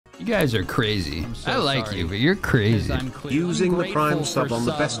You guys are crazy. So I like sorry. you, but you're crazy. Using the Prime sub on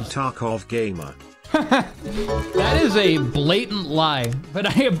the best Tarkov gamer. That is a blatant lie,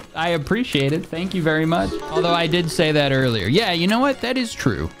 but I appreciate it. Thank you very much. Although I did say that earlier. Yeah, you know what? That is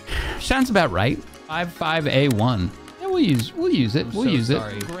true. Sounds about right. 55A1. Yeah, we'll use it. We'll use it.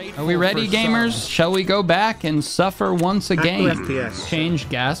 Are we ready, gamers? Shall we go back and suffer once again? AquaFPS. Change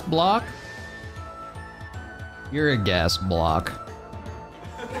gas block. You're a gas block.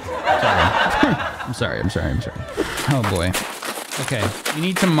 Sorry. I'm sorry. Oh boy. Okay, we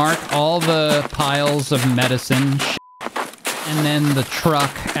need to mark all the piles of medicine and then the truck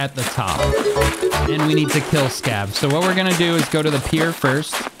at the top. And we need to kill scabs. So what we're gonna do is go to the pier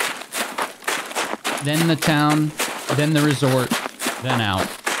first, then the town, then the resort, then out.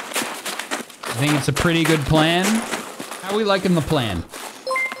 I think it's a pretty good plan. How we liking the plan?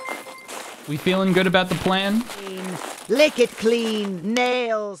 We feeling good about the plan? Lick it clean,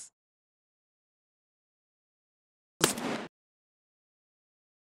 nails.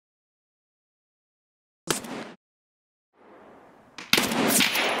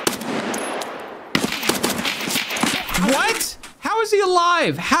 What? How is he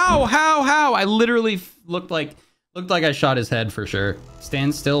alive? How? I literally looked like I shot his head for sure.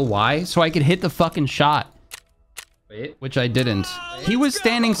 Stand still, why? So I could hit the fucking shot. Wait, which I didn't. He was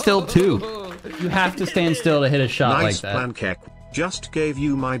standing still too. You have to stand still to hit a shot like that. Nice plan, Kek. Just gave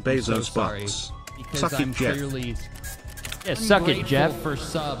you my Bezos bucks. Suck it, Jeff. Yeah, suck it, Jeff, for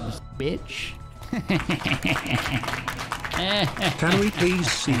subs, bitch. Can we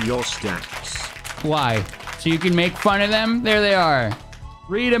please see your stats? Why? So you can make fun of them? There they are.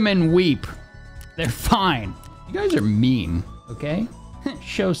 Read them and weep. They're fine. You guys are mean, okay?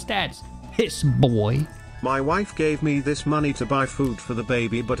 Show stats, piss boy. My wife gave me this money to buy food for the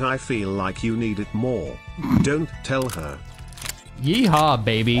baby, but I feel like you need it more. Don't tell her. Yeehaw,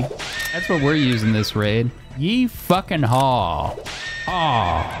 baby. That's what we're using this raid. Yee fucking haw.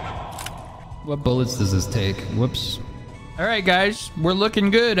 Aw. What bullets does this take? Whoops. All right, guys. We're looking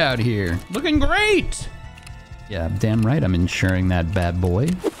good out here. Looking great. Yeah, damn right I'm insuring that bad boy.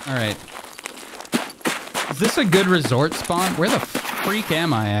 All right. Is this a good resort spawn? Where the freak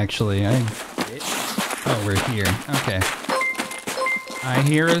am I, actually? Oh, we're here. Okay. I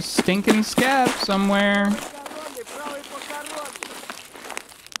hear a stinking scab somewhere.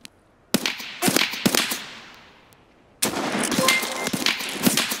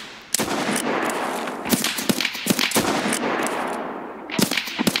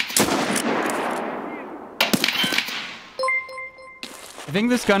 I think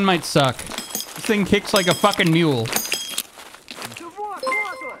this gun might suck. This thing kicks like a fucking mule.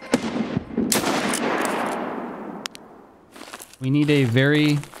 We need a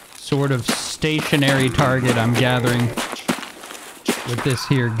very sort of stationary target, I'm gathering, with this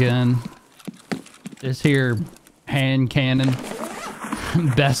here gun. This here hand cannon.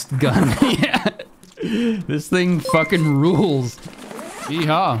 Best gun. Yeah. This thing fucking rules.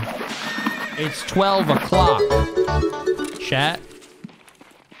 Yeehaw. It's 12 o'clock. Chat.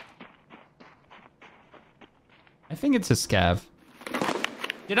 I think it's a scav.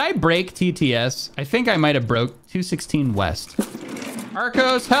 Did I break TTS? I think I might have broke 216 West.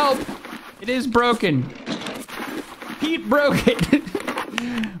 Arcos, help! It is broken. Pete broke it.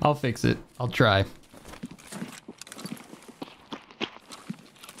 I'll fix it. I'll try.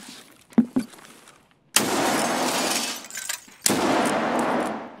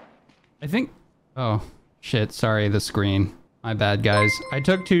 I think... Oh, shit. Sorry, the screen. My bad, guys. I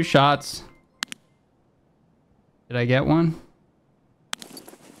took 2 shots. Did I get one?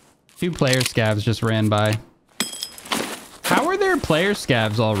 2 player scavs just ran by. How are there player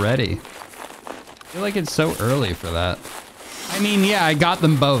scavs already? I feel like it's so early for that. I mean, yeah, I got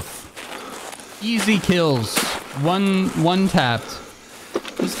them both. Easy kills. One tapped.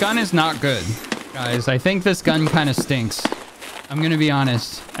 This gun is not good. Guys, I think this gun kind of stinks. I'm gonna be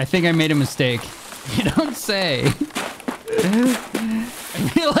honest. I think I made a mistake. You don't say. I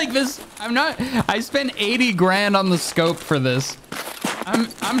feel like this... I spent 80 grand on the scope for this.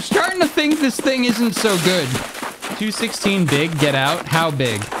 I'm starting to think this thing isn't so good. 216 big, get out. How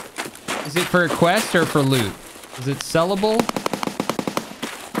big? Is it for a quest or for loot? Is it sellable?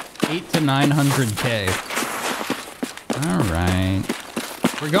 8 to 900k. All right.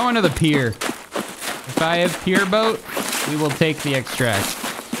 We're going to the pier. If I have pier boat, we will take the extract.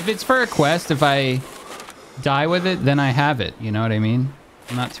 If it's for a quest, if I die with it, then I have it. You know what I mean?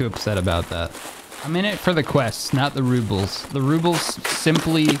 I'm not too upset about that. I'm in it for the quests, not the rubles. The rubles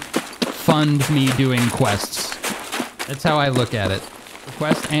simply fund me doing quests. That's how I look at it. The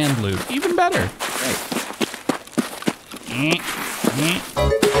quest and loot. Even better. Great.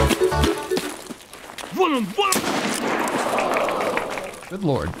 Good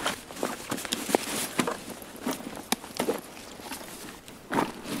lord.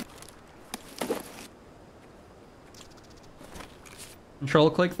 Control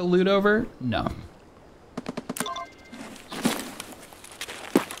click the loot over? No.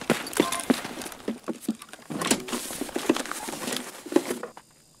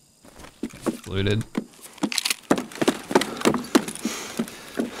 Looted.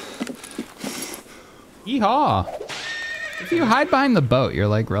 Yeehaw! If you hide behind the boat, you're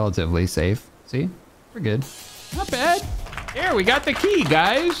like relatively safe. See? We're good. Not bad. There, we got the key,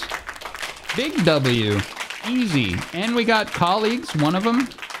 guys. Big W. Easy. And we got colleagues, one of them.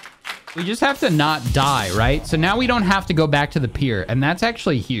 We just have to not die, right? So now we don't have to go back to the pier. And that's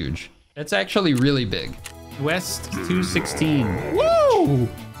actually huge. That's actually really big. West 216. Woo!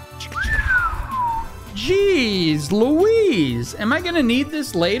 Jeez Louise. Am I gonna need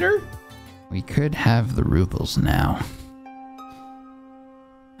this later? We could have the rubles now.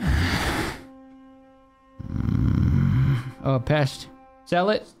 Oh, a pest. Sell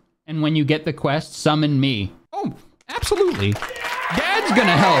it, and when you get the quest, summon me. Oh, absolutely. Dad's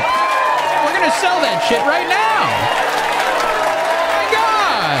gonna help. We're gonna sell that shit right now. My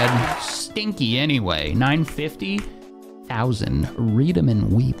God. Stinky anyway. 950,000. Read 'em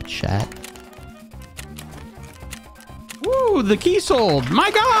and weep, chat. Woo, the key sold. My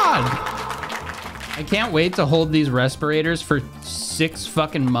God. I can't wait to hold these respirators for 6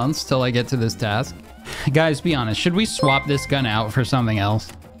 fucking months till I get to this task. Guys, be honest. Should we swap this gun out for something else?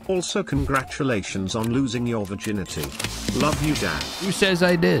 Also, congratulations on losing your virginity. Love you, Dad. Who says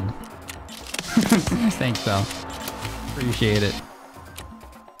I did? Thanks, pal. Appreciate it.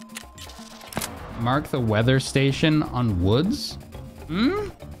 Mark the weather station on Woods?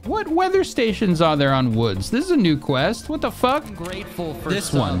 What weather stations are there on Woods? This is a new quest. What the fuck? I'm grateful for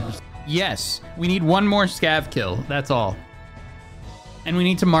this one. Yes, we need one more scav kill. That's all. And we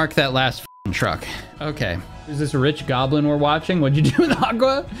need to mark that last truck. Okay. Is this a rich goblin we're watching? What'd you do with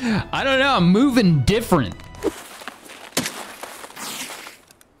Aqua? I don't know. I'm moving different.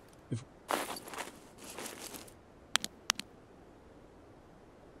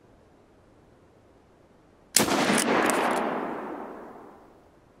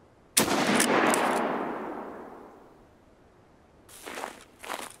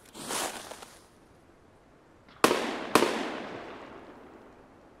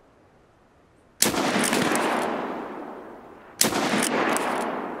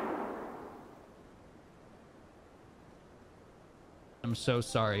 I'm so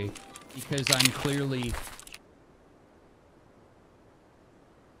sorry, because I'm clearly...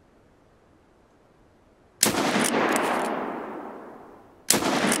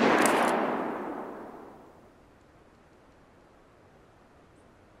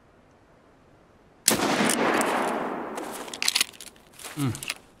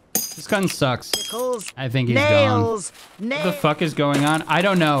 This gun sucks. Pickles, I think he's nails, gone. What the fuck is going on? I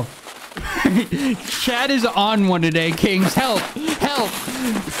don't know. Chat is on one today, Kings. Help! Help!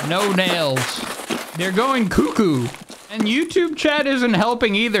 No nails. They're going cuckoo. And YouTube chat isn't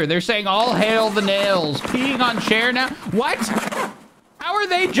helping either. They're saying, all hail the nails. Peeing on chair now. What? How are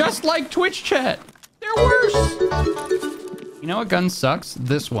they just like Twitch chat? They're worse. You know what gun sucks?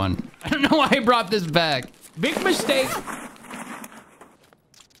 This one. I don't know why I brought this back. Big mistake.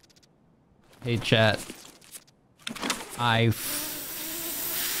 Hey, chat. I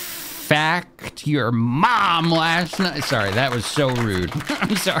fact your mom last night. Sorry, that was so rude.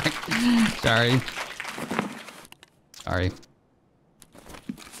 I'm sorry. Sorry. Sorry.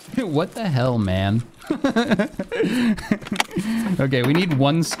 What the hell, man? Okay, we need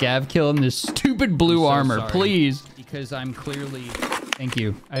one scav kill in this stupid blue armor, sorry. Please. Because I'm clearly... Thank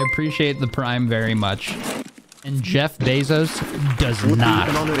you. I appreciate the Prime very much. And Jeff Bezos does not.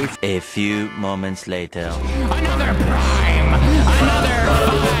 A few moments later. Another Prime! Another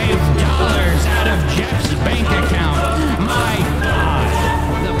 $5 out of Jeff's bank account! My God!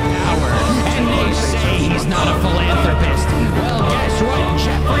 The power! And they say he's not a philanthropist! Well, guess what,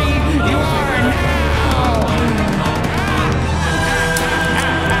 Jeffrey? You are now!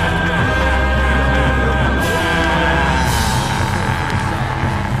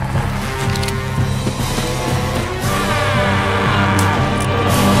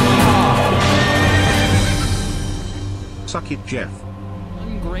 Suck it, Jeff.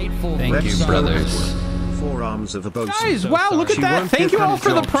 Ungrateful. Thank you, brothers. 4 arms of a boat. Guys, wow, look at that. Thank you all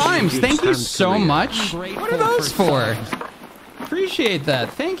for the primes. Thank you so much. What are those for? Appreciate that.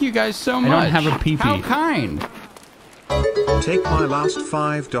 Thank you guys so much. I don't have a PP. How kind. Take my last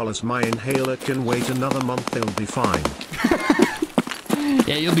 $5. My inhaler can wait another month. It'll be fine.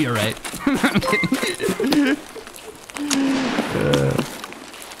 Yeah, you'll be alright.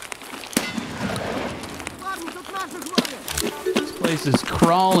 This place is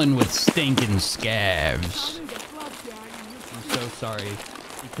crawling with stinking scavs. I'm so sorry.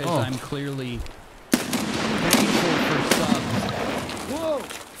 Because I'm clearly thankful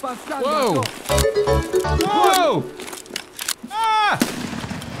for subs. Whoa! Whoa! Ah!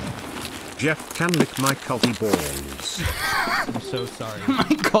 Jeff can lick my culty balls. I'm so sorry. My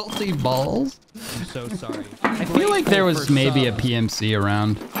culty balls? I'm so sorry. I feel like there was maybe a PMC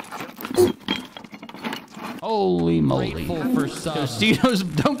around. Holy moly. For Tostitos.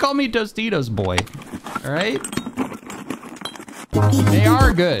 Don't call me Tostitos boy. Alright? They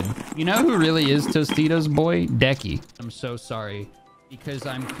are good. You know who really is Tostitos boy? Decky. I'm so sorry. Because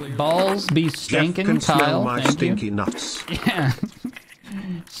I'm clear. Balls be stinking, Jeff can Kyle. smell my Thank stinky you. nuts. Yeah.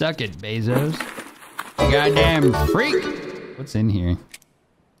 Suck it, Bezos. You goddamn freak. What's in here?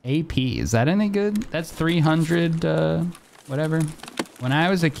 AP. Is that any good? That's 300, whatever. When I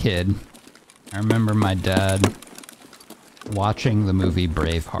was a kid, I remember my dad watching the movie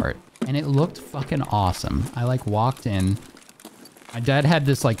Braveheart. And it looked fucking awesome. I, like, walked in. My dad had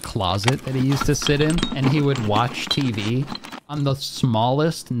this, like, closet that he used to sit in. And he would watch TV on the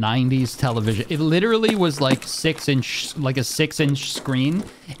smallest 90s television. It literally was like 6-inch, like a 6-inch screen.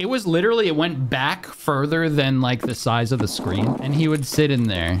 It was literally, it went back further than like the size of the screen. And he would sit in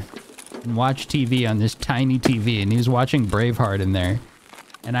there and watch TV on this tiny TV. And he was watching Braveheart in there.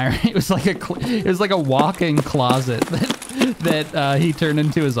 And it was like a walk-in closet that he turned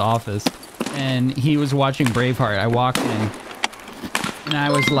into his office. And he was watching Braveheart. I walked in and I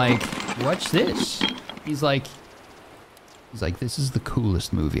was like, what's this? He's like, this is the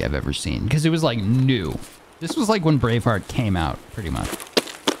coolest movie I've ever seen. Because it was, like, new. This was, like, when Braveheart came out, pretty much.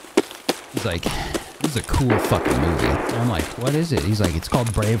 He's like, this is a cool fucking movie. And I'm like, what is it? He's like, it's called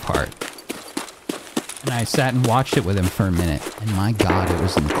Braveheart. And I sat and watched it with him for a minute. And my God, it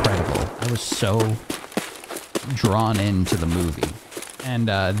was incredible. I was so drawn into the movie. And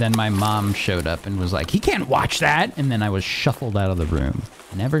then my mom showed up and was like, he can't watch that! And then I was shuffled out of the room.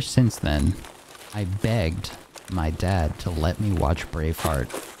 And ever since then, I begged my dad to let me watch Braveheart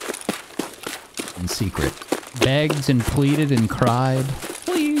in secret. Begged and pleaded and cried,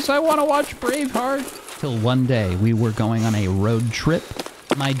 please, I want to watch Braveheart. Till one day we were going on a road trip.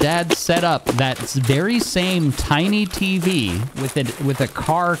 My dad set up that very same tiny TV with a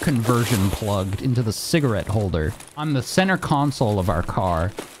car conversion plugged into the cigarette holder on the center console of our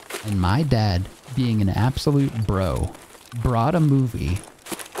car. And my dad, being an absolute bro, brought a movie,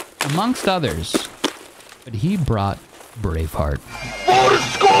 amongst others, but he brought Braveheart. For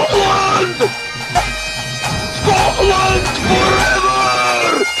Scotland! Scotland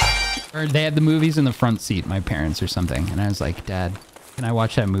forever! Or they had the movies in the front seat, my parents or something. And I was like, Dad, can I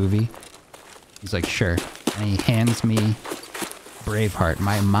watch that movie? He's like, sure. And he hands me Braveheart.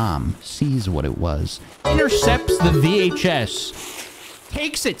 My mom sees what it was. Intercepts the VHS.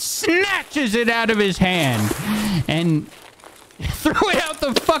 Takes it, snatches it out of his hand. And threw it out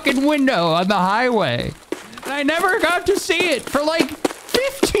the fucking window on the highway. And I never got to see it for like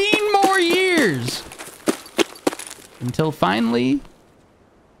 15 more years. Until finally,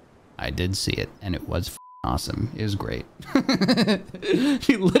 I did see it. And it was awesome. It was great.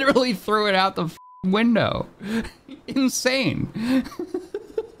 She literally threw it out the window. Insane.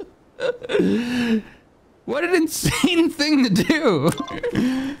 What an insane thing to do.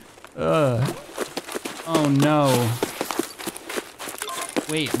 Oh no.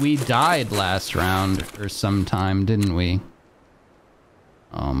 Wait, we died last round or sometime, didn't we?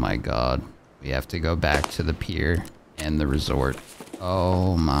 Oh my God. We have to go back to the pier and the resort.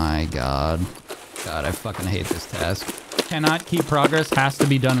 Oh my God. God, I fucking hate this task. Cannot keep progress, has to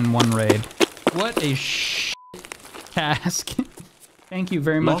be done in one raid. What a task. Thank you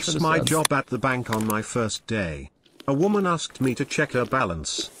very much for the Lost my subs. job at the bank on my first day. A woman asked me to check her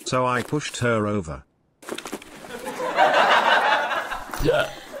balance, so I pushed her over.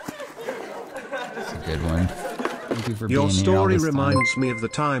 That's a good one. Thank you for Your being here all story this time. reminds me of the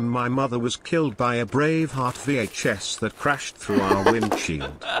time my mother was killed by a Braveheart VHS that crashed through our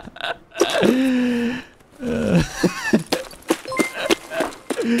windshield.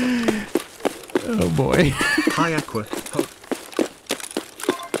 Oh boy. Hi Aqua.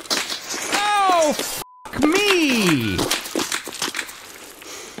 Oh, fuck me!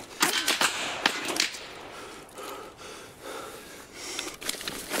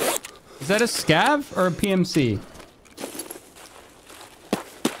 Is that a scav or a PMC?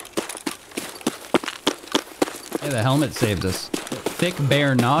 Yeah, the helmet saved us. Thick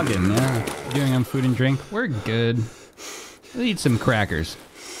bear noggin, yeah. Doing on food and drink. We're good. We'll eat some crackers.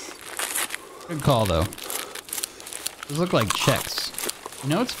 Good call, though. Those look like Chex. You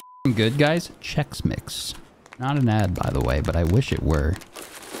know what's f***ing good, guys? Chex Mix. Not an ad, by the way, but I wish it were.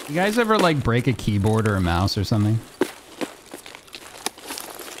 You guys ever, like, break a keyboard or a mouse or something?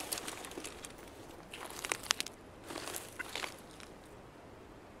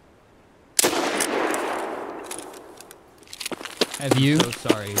 Have you? So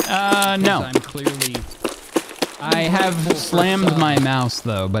sorry. No. I'm clearly... I have slammed my mouse,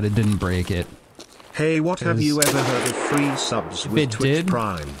 though, but it didn't break it. Hey, what have you ever heard of free subs with Twitch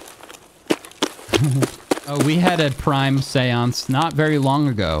Prime? Oh, we had a Prime seance not very long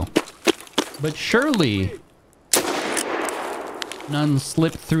ago. But surely... none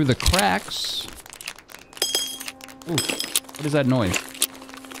slipped through the cracks. Ooh, what is that noise?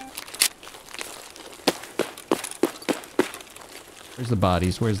 Where's the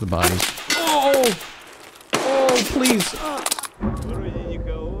bodies? Where's the bodies? Oh! Oh, please!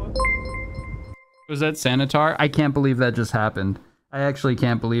 Was that Sanitar? I can't believe that just happened. I actually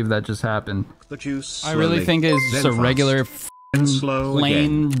can't believe that just happened. The juice I really think it's just a regular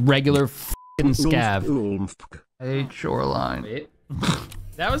plain regular scav. I hate Shoreline. Wait.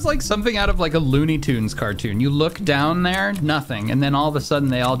 That was like something out of like a Looney Tunes cartoon. You look down there, nothing, and then all of a sudden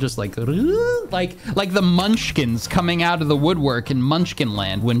they all just like the Munchkins coming out of the woodwork in Munchkin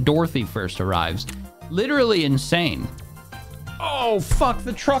Land when Dorothy first arrives. Literally insane. Oh fuck,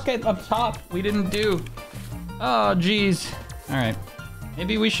 the truck up top we didn't do. Oh jeez. All right,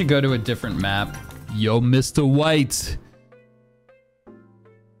 maybe we should go to a different map. Yo, Mr. White.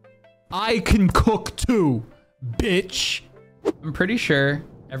 I can cook too, bitch. I'm pretty sure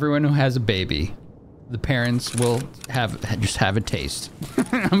everyone who has a baby, the parents will just have a taste.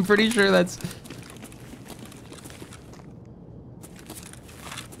 I'm pretty sure that's...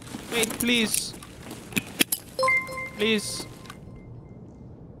 Wait, please. Please.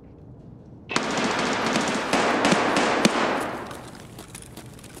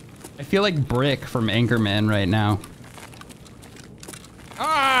 I feel like Brick from Anchorman right now.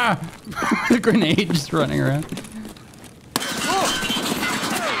 Ah! The grenade just running around.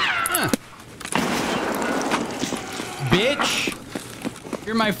 Bitch!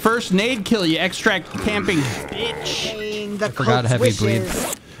 You're my first nade kill, you extract camping bitch. The I forgot heavy bleed.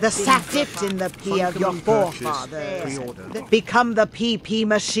 The sap dipped in the pee of your forefathers. Become the PP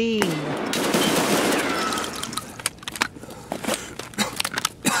machine.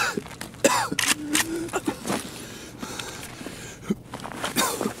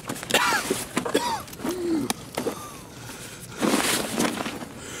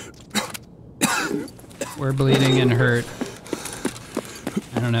 We're bleeding and hurt.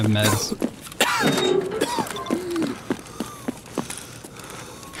 I don't have meds.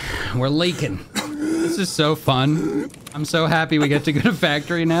 We're leaking. This is so fun. I'm so happy we get to go to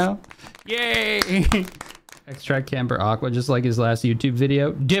factory now. Yay! Extract camper Aqua, just like his last YouTube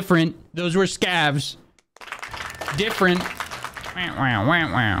video. Different. Those were scavs. Different. Wow,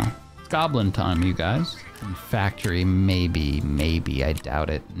 wow, wow. It's goblin time, you guys. In factory, maybe. I doubt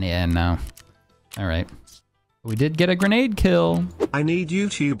it. Yeah, no. All right. We did get a grenade kill. I need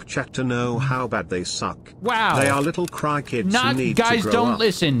YouTube chat to know how bad they suck. Wow. They are little cry kids Not who need guys to grow don't up.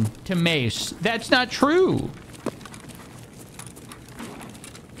 listen to Mace. That's not true.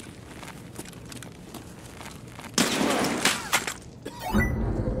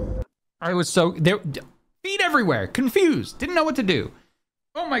 I was so there, feet everywhere, confused, didn't know what to do.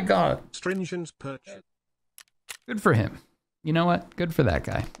 Oh my god. Stringent purchase. Good for him. You know what? Good for that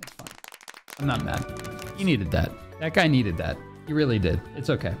guy. It's fine. I'm not mad. He needed that. That guy needed that. He really did.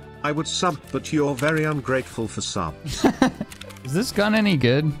 It's okay. I would sub, but you're very ungrateful for subs. Is this gun any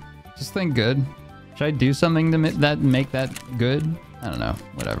good? Is this thing good? Should I do something to make that good? I don't know.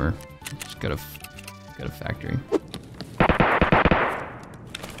 Whatever. Just go to factory.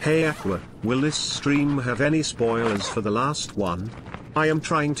 Hey Aqua, will this stream have any spoilers for the last one? I am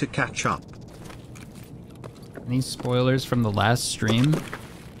trying to catch up. Any spoilers from the last stream?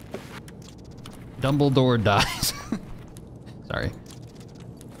 Dumbledore dies. Sorry.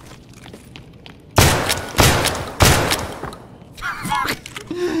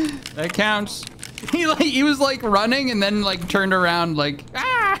 That counts. He was like running and then like turned around like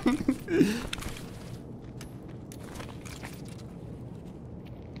ah.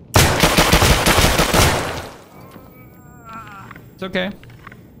 It's okay.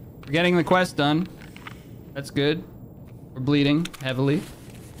 We're getting the quest done. That's good. We're bleeding heavily.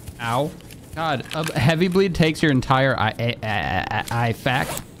 Ow. God, a heavy bleed takes your entire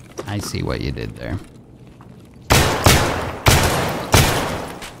IFAC. I see what you did there.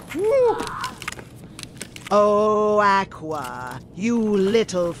 Woo. Oh, Aqua, you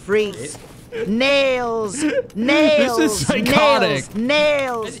little freaks. Nails, nails, This is psychotic.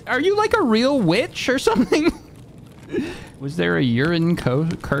 nails. Are you like a real witch or something? Was there a urine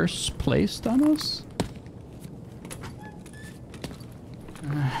curse placed on us?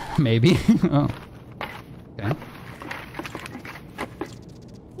 Maybe. Oh. Okay.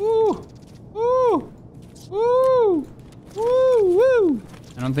 Woo! Woo! Woo! Woo! Woo!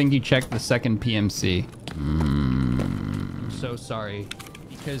 I don't think you checked the second PMC. I'm so sorry.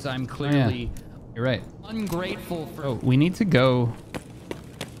 Because I'm clearly... Oh, yeah. You're right. Ungrateful for... Oh, we need to go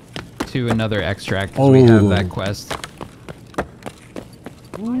to another extract because we have that quest.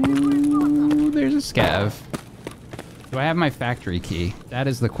 Ooh, there's a scav. Do I have my factory key? That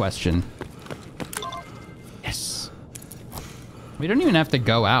is the question. Yes. We don't even have to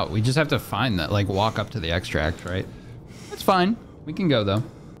go out. We just have to find that, like walk up to the extract, right? That's fine. We can go though.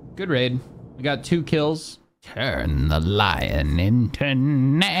 Good raid. We got 2 kills. Turn the lion into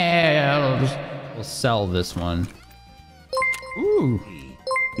nails. We'll sell this one. Ooh.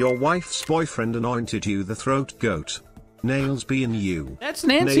 Your wife's boyfriend anointed you the throat goat. Nails being you. That's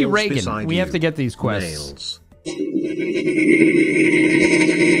Nancy Nails Reagan. We have to get these quests. Nails.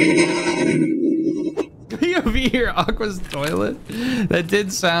 POV here, Aqua's toilet. That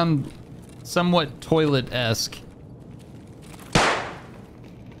did sound somewhat toilet-esque.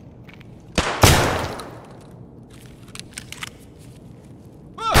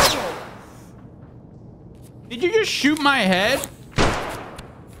 Did you just shoot my head?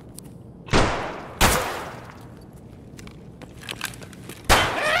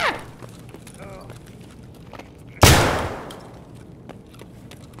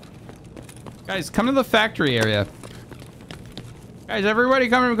 Guys, come to the factory area. Guys, everybody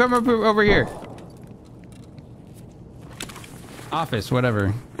come up over here. Office,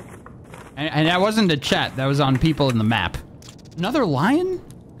 whatever. And that wasn't a chat. That was on people in the map. Another lion?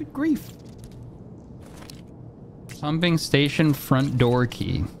 Good grief. Pumping station front door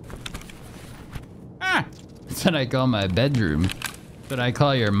key. Ah! That's what I call my bedroom. That's what I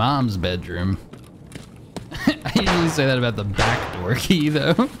call your mom's bedroom. I usually say that about the back door key,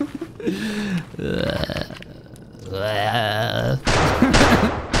 though.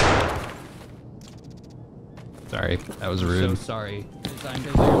 Sorry, that was rude. So sorry. I'm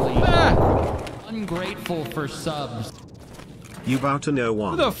clearly ungrateful for subs. You about to know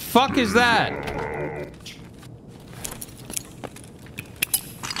one. Who the fuck is that?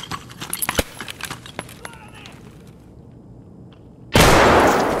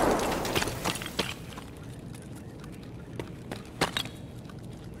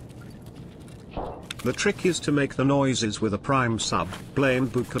 The trick is to make the noises with a prime sub. Blame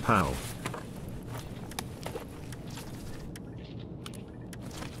Bukapow.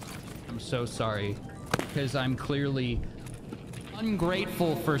 I'm so sorry. Because I'm clearly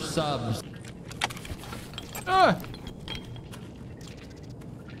ungrateful for subs. Ah!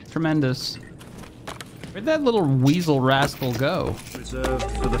 Tremendous. Where'd that little weasel rascal go?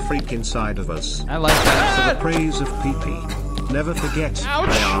 Reserved for the freak inside of us. I like that. For the praise of PP. Never forget, Ouch.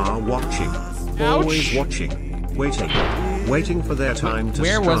 They are watching. Always Ouch. watching. Waiting for their time to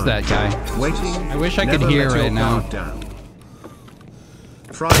Where strike. was that guy? Waiting. I wish I could Never hear let your right now. guard down.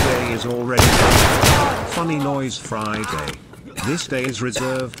 Friday is already done. Funny Noise Friday. This day is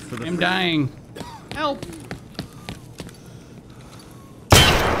reserved for the I'm dying. Help.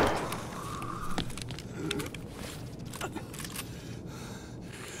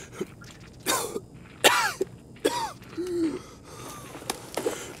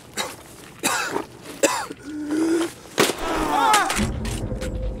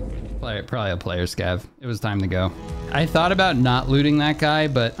 Probably a player scav. It was time to go. I thought about not looting that guy,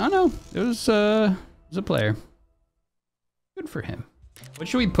 but oh no, it was a player. Good for him. What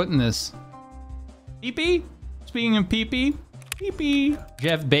should we put in this? Pee-pee? Speaking of pee-pee, pee-pee.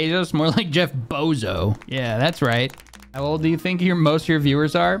 Jeff Bezos, more like Jeff Bozo. Yeah, that's right. How old do you think most of your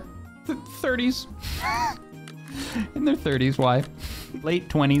viewers are? 30s. In their 30s, why? Late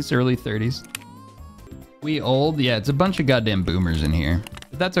 20s, early 30s. We old? Yeah, it's a bunch of goddamn boomers in here.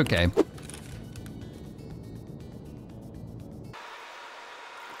 But that's okay.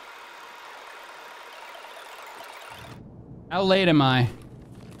 How late am I?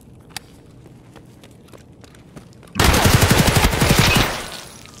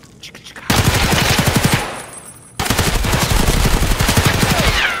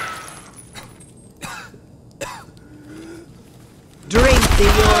 Drink the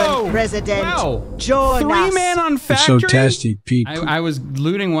urine, President. Wow. Join us. 3-man on It's factory? so tasty, Pete. I was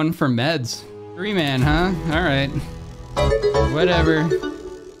looting one for meds. 3-man, huh? All right. Whatever.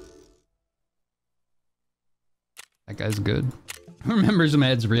 That guy's good. Who remembers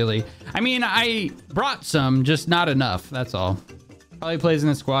meds, really? I mean, I brought some, just not enough. That's all. Probably plays in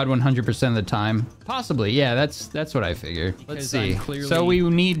the squad 100% of the time. Possibly, yeah, that's what I figure. Let's see. So we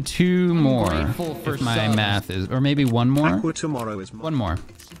need 2 more, if my math is... Or maybe 1 more? Aqua tomorrow is 1 more.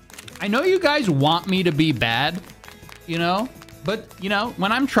 I know you guys want me to be bad, you know? But, you know,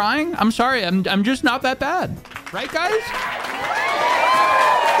 when I'm trying, I'm sorry, I'm just not that bad. Right, guys?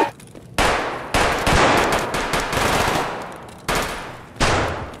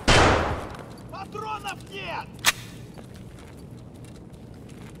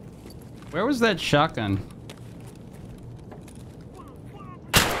 Where was that shotgun?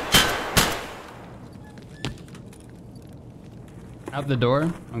 Out the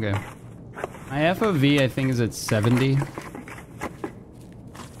door? Okay. My FOV, I think, is at 70.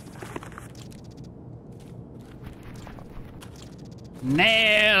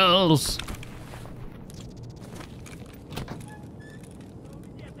 Nails!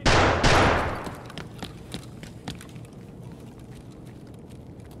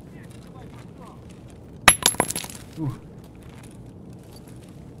 Ooh.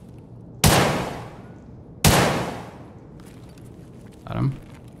 Got him.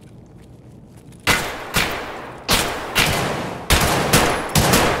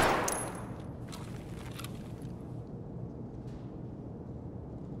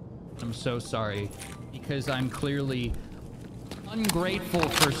 I'm so sorry, because I'm clearly ungrateful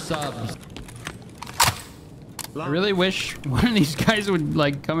for subs. I really wish one of these guys would,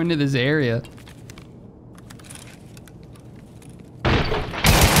 like, come into this area. There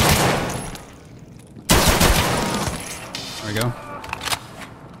we go.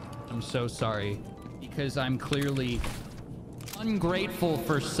 I'm so sorry, because I'm clearly ungrateful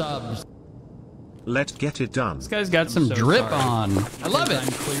for subs. Let's get it done. This guy's got some drip on. I love it.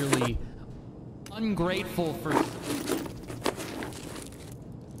 I'm clearly ungrateful for...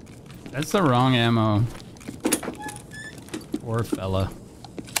 That's the wrong ammo. Poor fella.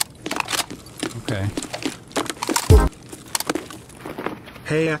 Okay.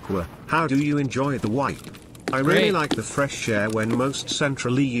 Hey Aqua, how do you enjoy the wipe? I really Great. like the fresh air when most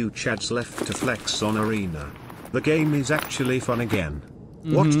Central EU chads left to flex on Arena. The game is actually fun again.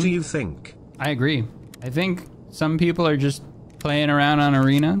 What do you think? I agree. I think some people are just playing around on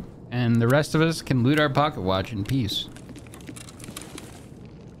Arena, and the rest of us can loot our pocket watch in peace.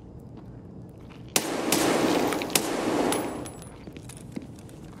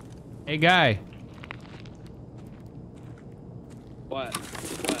 Hey, guy. What?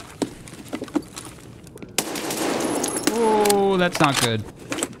 Oh, that's not good.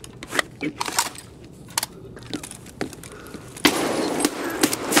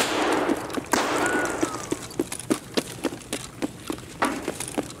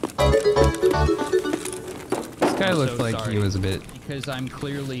 This guy looked like he was a bit... Because I'm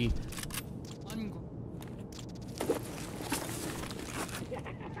clearly...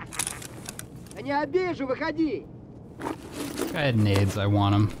 Я не обижу, выходи! I had nades, I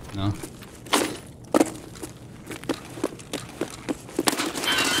want him. No.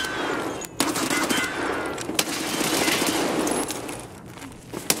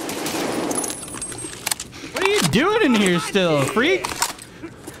 What are you doing in here still, freak?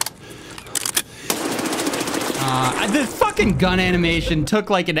 The fucking gun animation took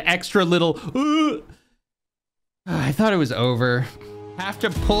like an extra little... I thought it was over. Have to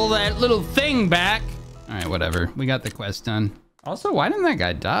pull that little thing back. All right, whatever. We got the quest done. Also, why didn't that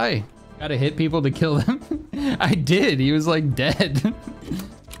guy die? Gotta hit people to kill them. I did. He was like dead.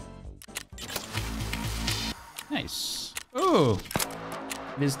 Nice. Oh,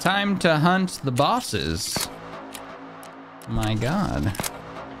 it is time to hunt the bosses. My God.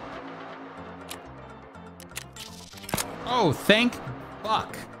 Oh, thank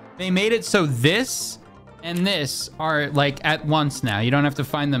fuck. They made it so this and this are like at once now. You don't have to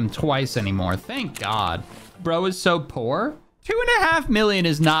find them twice anymore. Thank God. Bro is so poor. 2.5 million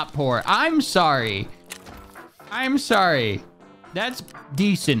is not poor. I'm sorry. I'm sorry. That's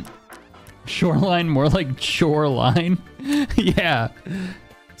decent. Shoreline, more like shoreline. Yeah.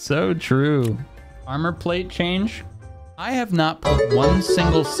 So true. Armor plate change. I have not put 1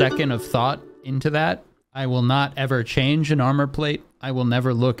 single second of thought into that. I will not ever change an armor plate. I will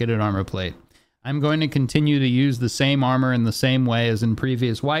never look at an armor plate. I'm going to continue to use the same armor in the same way as in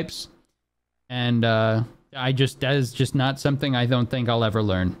previous wipes. And that is just not something I don't think I'll ever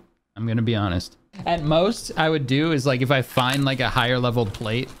learn. I'm going to be honest. At most, I would do is like if I find like a higher level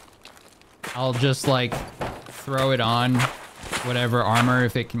plate, I'll just like throw it on whatever armor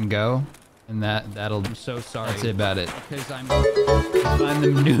if it can go. And that'll... I'm so sorry. That's about it. Because I'm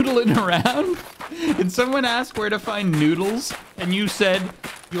them noodling around. And someone asked where to find noodles, and you said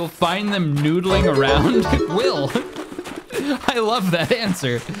you'll find them noodling around. Will. I love that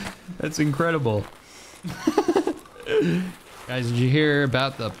answer. That's incredible. Guys, did you hear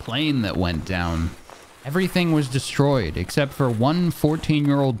about the plane that went down? Everything was destroyed except for one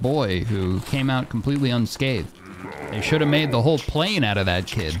 14-year-old boy who came out completely unscathed. They should have made the whole plane out of that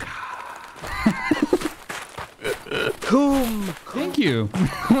kid. Thank you.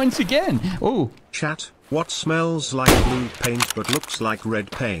 Once again. Oh. Chat, what smells like blue paint but looks like red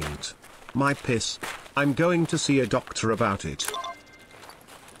paint? My piss. I'm going to see a doctor about it.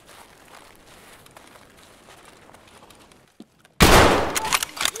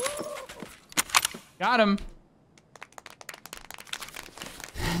 Got him.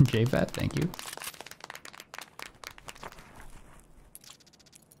 JFAT, thank you.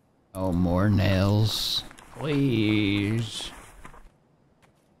 Oh, more nails. Please.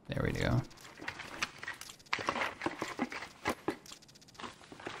 There we go.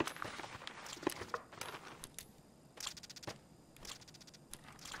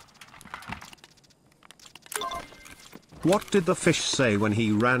 What did the fish say when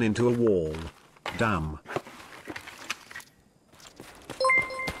he ran into a wall? Damn.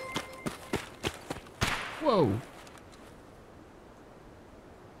 Whoa.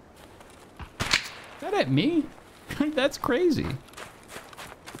 Is that at me? That's crazy.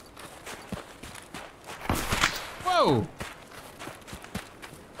 Whoa.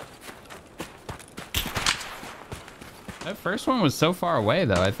 That first one was so far away,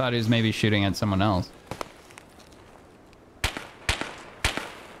 though. I thought he was maybe shooting at someone else.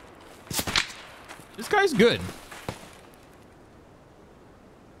 This guy's good.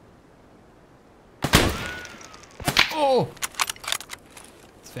 Oh!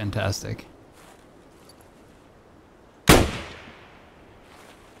 It's fantastic.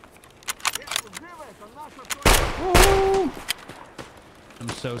 Oh! I'm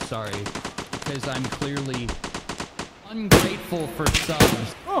so sorry. Because I'm clearly ungrateful for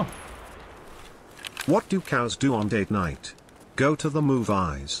subs. Oh! What do cows do on date night? Go to the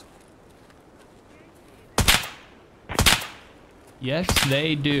movies. Yes,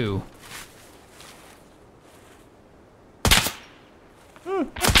 they do.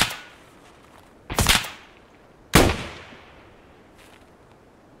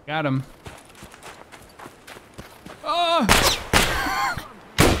 Got him. Oh!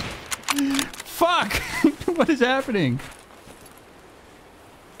 Fuck! What is happening?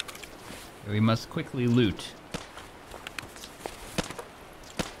 We must quickly loot.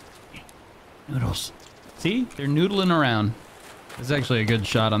 Noodles. See? They're noodling around. That's actually a good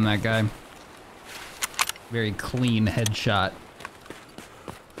shot on that guy. Very clean headshot.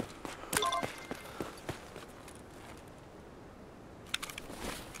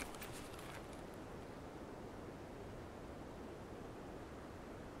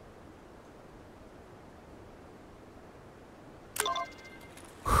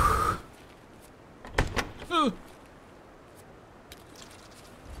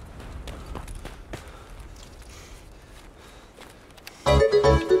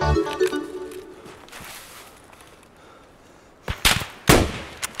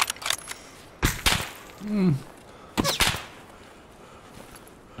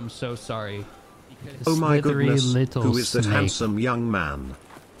 I'm so sorry. Oh my goodness, who is that snake. handsome young man?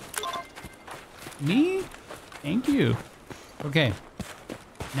 Me? Thank you. Okay.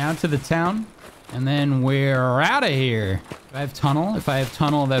 Now to the town, and then we're out of here. Do I have tunnel? If I have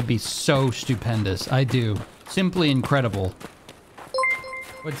tunnel, that'd be so stupendous. I do. Simply incredible.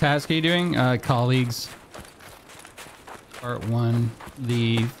 What task are you doing? Colleagues. Part 1.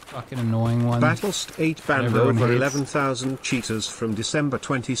 The fucking annoying one. Battlest 8 banned over 11,000 cheaters from December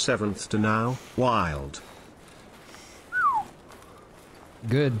 27th to now. Wild.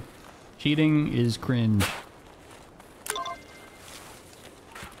 Good. Cheating is cringe.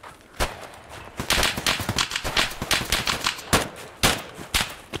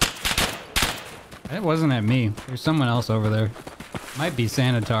 That wasn't at me. There's someone else over there. Might be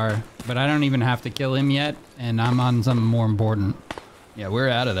Sanitar, but I don't even have to kill him yet, and I'm on something more important. Yeah, we're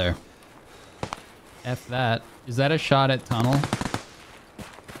out of there. F that. Is that a shot at tunnel?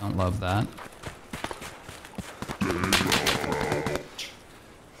 Don't love that.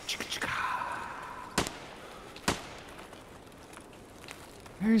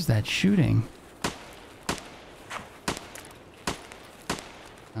 Where's that shooting?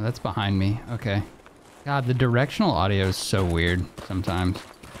 Oh, that's behind me. Okay. God, the directional audio is so weird sometimes.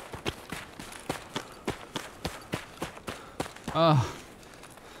 Oh.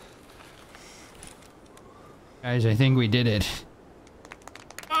 Guys, I think we did it.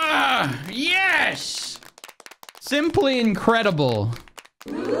 Ah, yes! Simply incredible.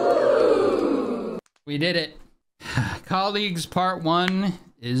 We did it. Colleagues Part 1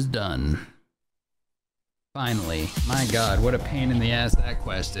 is done. Finally. My god, what a pain in the ass that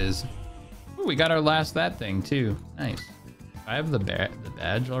quest is. Ooh, we got our last that thing too. Nice. I have the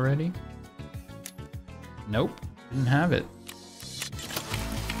badge already? Nope, didn't have it.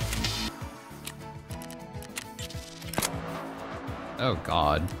 Oh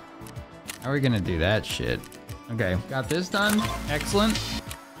god. How are we gonna do that shit? Okay, got this done. Excellent.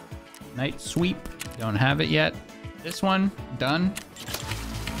 Night sweep. Don't have it yet. This one, done.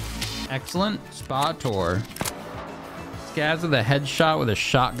 Excellent. Spa tour. Scads with a headshot with a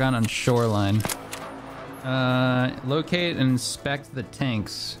shotgun on shoreline. Locate and inspect the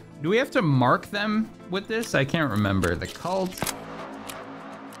tanks. Do we have to mark them with this? I can't remember. The cult.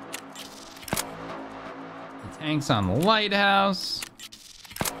 The tanks on the lighthouse.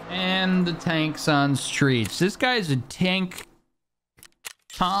 And the tanks on streets. This guy's a tank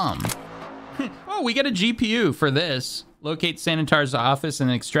Tom. Oh, we get a GPU for this. Locate Sanitar's office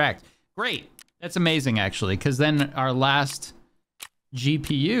and extract. Great. That's amazing, actually, because then our last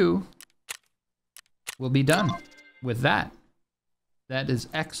GPU will be done with that. That is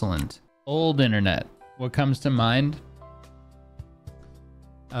excellent. Old internet. What comes to mind?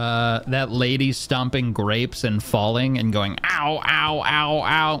 That lady stomping grapes and falling and going, ow, ow, ow,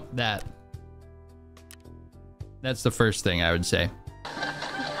 ow. That's the first thing I would say.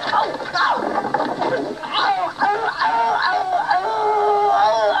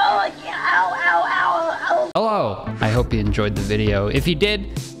 Hello. I hope you enjoyed the video. If you did,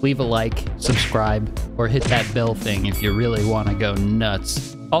 leave a like, subscribe, or hit that bell thing if you really want to go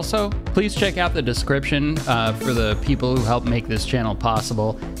nuts. Also, please check out the description for the people who helped make this channel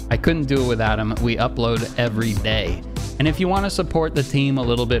possible. I couldn't do it without them. We upload every day. And if you want to support the team a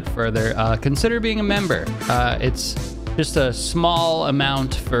little bit further, consider being a member. It's just a small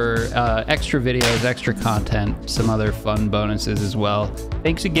amount for extra videos, extra content, some other fun bonuses as well.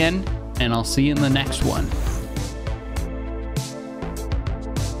 Thanks again, and I'll see you in the next one.